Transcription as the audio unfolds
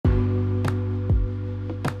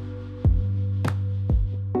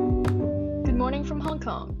morning from Hong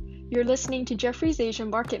Kong. You're listening to Jefferies Asian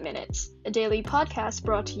Market Minutes, a daily podcast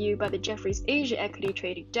brought to you by the Jefferies Asia Equity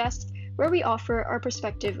Trading Desk, where we offer our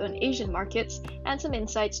perspective on Asian markets and some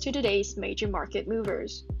insights to today's major market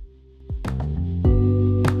movers.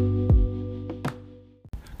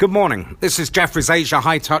 Good morning. This is Jefferies Asia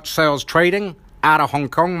High Touch Sales Trading out of Hong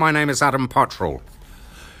Kong. My name is Adam Pottrell.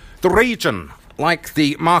 The region, like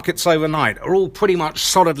the markets overnight, are all pretty much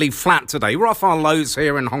solidly flat today. We're off our lows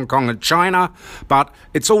here in Hong Kong and China, but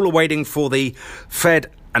it's all awaiting for the Fed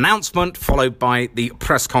announcement, followed by the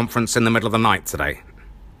press conference in the middle of the night today.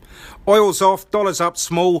 Oil's off, dollar's up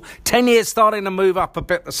small, 10 years starting to move up a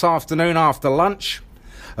bit this afternoon after lunch.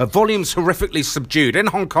 Volume's horrifically subdued. In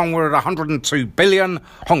Hong Kong, we're at 102 billion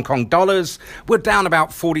Hong Kong dollars. We're down about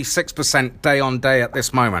 46% day on day at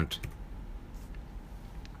this moment.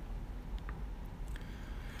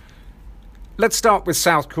 Let's start with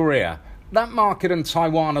South Korea. That market and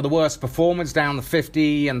Taiwan are the worst performers, down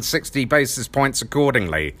 50 and 60 basis points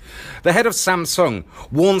accordingly. The head of Samsung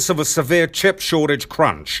warns of a severe chip shortage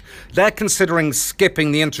crunch. They're considering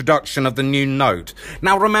skipping the introduction of the new Note.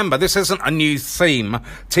 Now remember, this isn't a new theme.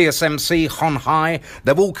 TSMC, Hon Hai,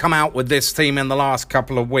 they've all come out with this theme in the last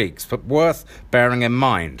couple of weeks, but worth bearing in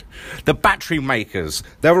mind. The battery makers,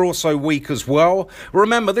 they're also weak as well.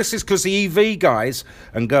 Remember, this is because the EV guys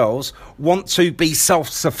and girls want to be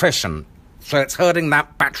self-sufficient. So it's hurting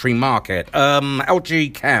that battery market.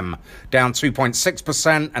 LG Chem down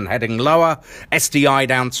 2.6% and heading lower. SDI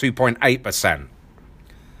down 2.8%.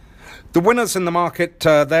 The winners in the market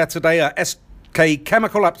there today are SK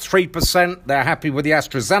Chemical up 3%. They're happy with the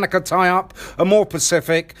AstraZeneca tie-up. Amore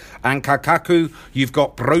Pacific and Kakaku, you've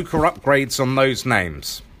got broker upgrades on those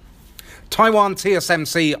names. Taiwan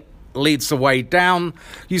TSMC leads the way down.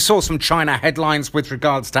 You saw some China headlines with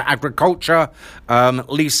regards to agriculture,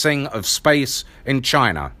 leasing of space in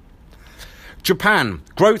China. Japan,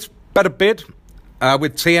 growth better bid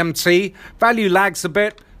with TMT. Value lags a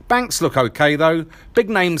bit. Banks look okay though. Big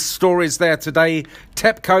name stories there today.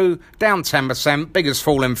 TEPCO down 10%, biggest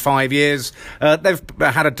fall in 5 years. They've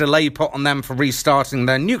had a delay put on them for restarting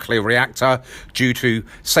their nuclear reactor due to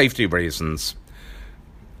safety reasons.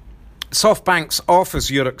 SoftBank's off,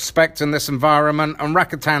 as you'd expect in this environment, and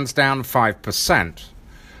Rakuten's down 5%.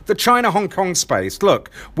 The China-Hong Kong space,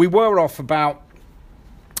 look,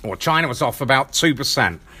 China was off about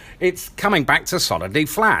 2%. It's coming back to solidly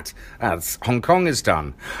flat, as Hong Kong is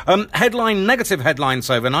done. Negative headlines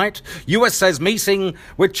overnight. US says meeting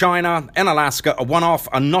with China in Alaska a one-off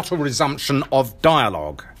and not a resumption of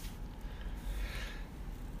dialogue.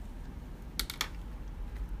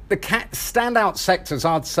 The standout sectors,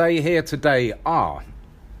 I'd say, here today are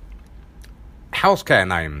healthcare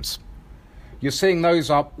names. You're seeing those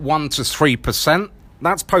up 1 to 3%.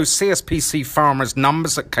 That's post CSPC Farmers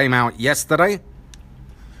numbers that came out yesterday.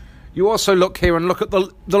 You also look here and look at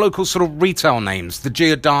the local sort of retail names, the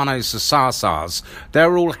Giordano's, the Sasas.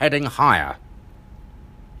 They're all heading higher.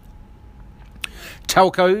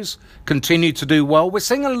 Telcos continue to do well. We're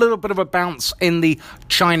seeing a little bit of a bounce in the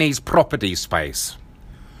Chinese property space.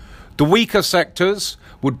 The weaker sectors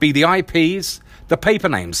would be the IPs, the paper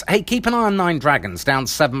names. Hey, keep an eye on Nine Dragons, down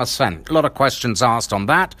 7%. A lot of questions asked on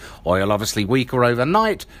that. Oil obviously weaker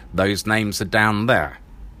overnight. Those names are down there.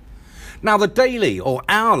 Now the daily, or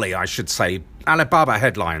hourly, I should say, Alibaba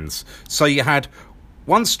headlines. So you had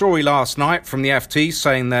one story last night from the FT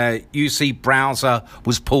saying their UC browser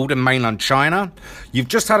was pulled in mainland China. You've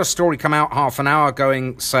just had a story come out half an hour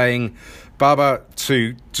ago saying Baba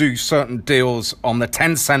to do certain deals on the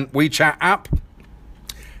Tencent WeChat app.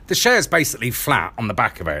 The share's basically flat on the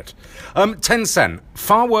back of it. Tencent,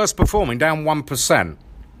 far worse performing, down 1%.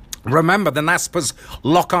 Remember, the NASPA's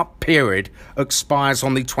lock-up period expires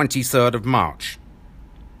on the 23rd of March.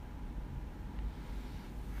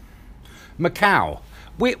 Macau.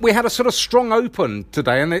 We had a sort of strong open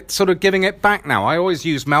today, and it's sort of giving it back now. I always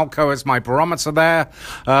use Melco as my barometer there.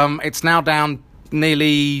 It's now down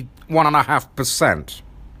nearly 1.5%.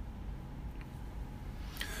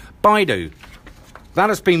 Baidu, that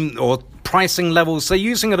has been, or pricing levels, they're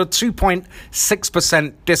using at a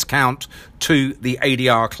 2.6% discount to the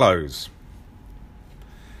ADR close.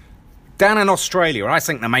 Down in Australia, I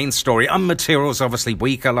think the main story, materials obviously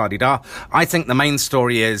weaker, la-di-da. I think the main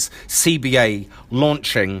story is CBA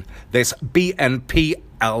launching this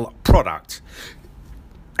BNPL product.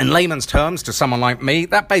 In layman's terms, to someone like me,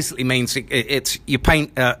 that basically means you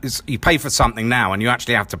pay for something now and you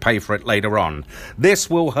actually have to pay for it later on. This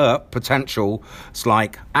will hurt potentials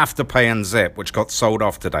like Afterpay and Zip, which got sold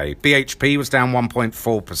off today. BHP was down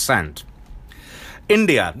 1.4%.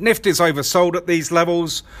 India, Nifty's oversold at these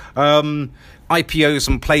levels. IPOs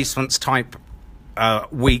and placements type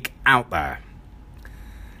week out there.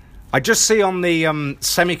 I just see on the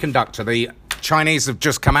semiconductor, the Chinese have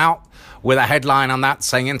just come out with a headline on that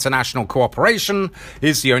saying international cooperation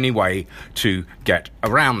is the only way to get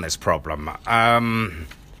around this problem.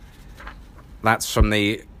 That's from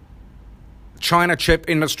the China chip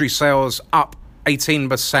industry sales up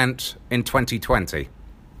 18% in 2020.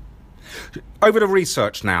 Over to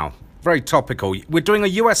research now. Very topical. We're doing a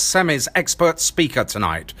US semis expert speaker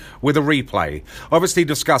tonight with a replay, obviously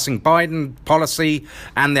discussing Biden policy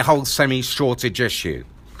and the whole semi shortage issue.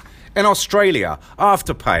 In Australia,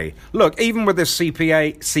 Afterpay. Look, even with this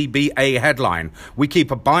CBA headline, we keep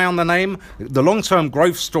a buy on the name. The long-term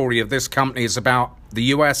growth story of this company is about the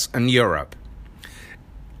US and Europe.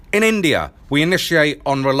 In India, we initiate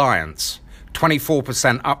on Reliance,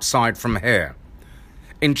 24% upside from here.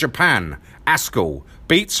 In Japan, Ascal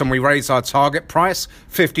beats and we raise our target price,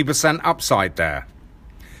 50% upside there.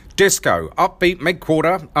 Disco, upbeat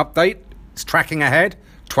mid-quarter update, it's tracking ahead,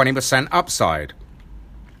 20% upside.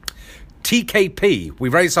 TKP, we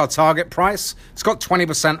raised our target price, it's got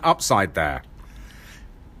 20% upside there.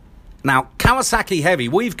 Now, Kawasaki Heavy,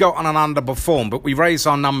 we've got on an underperform, but we raised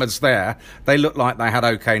our numbers there. They look like they had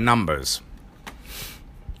okay numbers.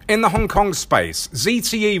 In the Hong Kong space,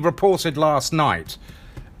 ZTE reported last night,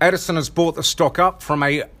 Edison has bought the stock up from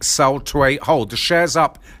a sell to a hold. The share's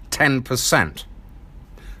up 10%.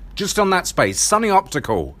 Just on that space, Sunny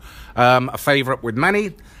Optical, a favourite with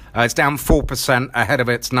many, it's down 4% ahead of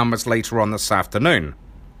its numbers later on this afternoon.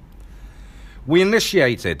 We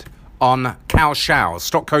initiated on Kaohsiao,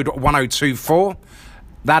 stock code 1024.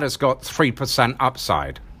 That has got 3%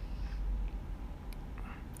 upside.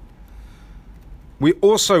 We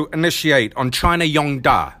also initiate on China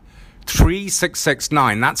Yongda,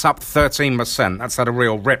 3669. That's up 13%. That's had a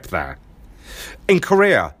real rip there. In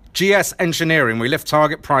Korea, GS Engineering, we lift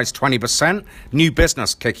target price 20%. New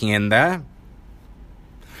business kicking in there.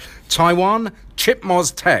 Taiwan,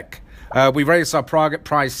 Chipmos Tech. We raised our target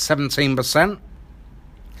price 17%.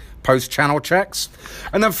 Post-channel checks.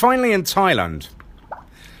 And then finally in Thailand,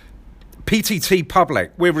 PTT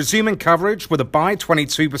Public. We're resuming coverage with a buy,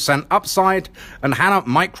 22% upside. And Hana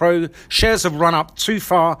Micro, shares have run up too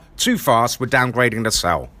far, too fast. We're downgrading to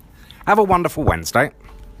sell. Have a wonderful Wednesday.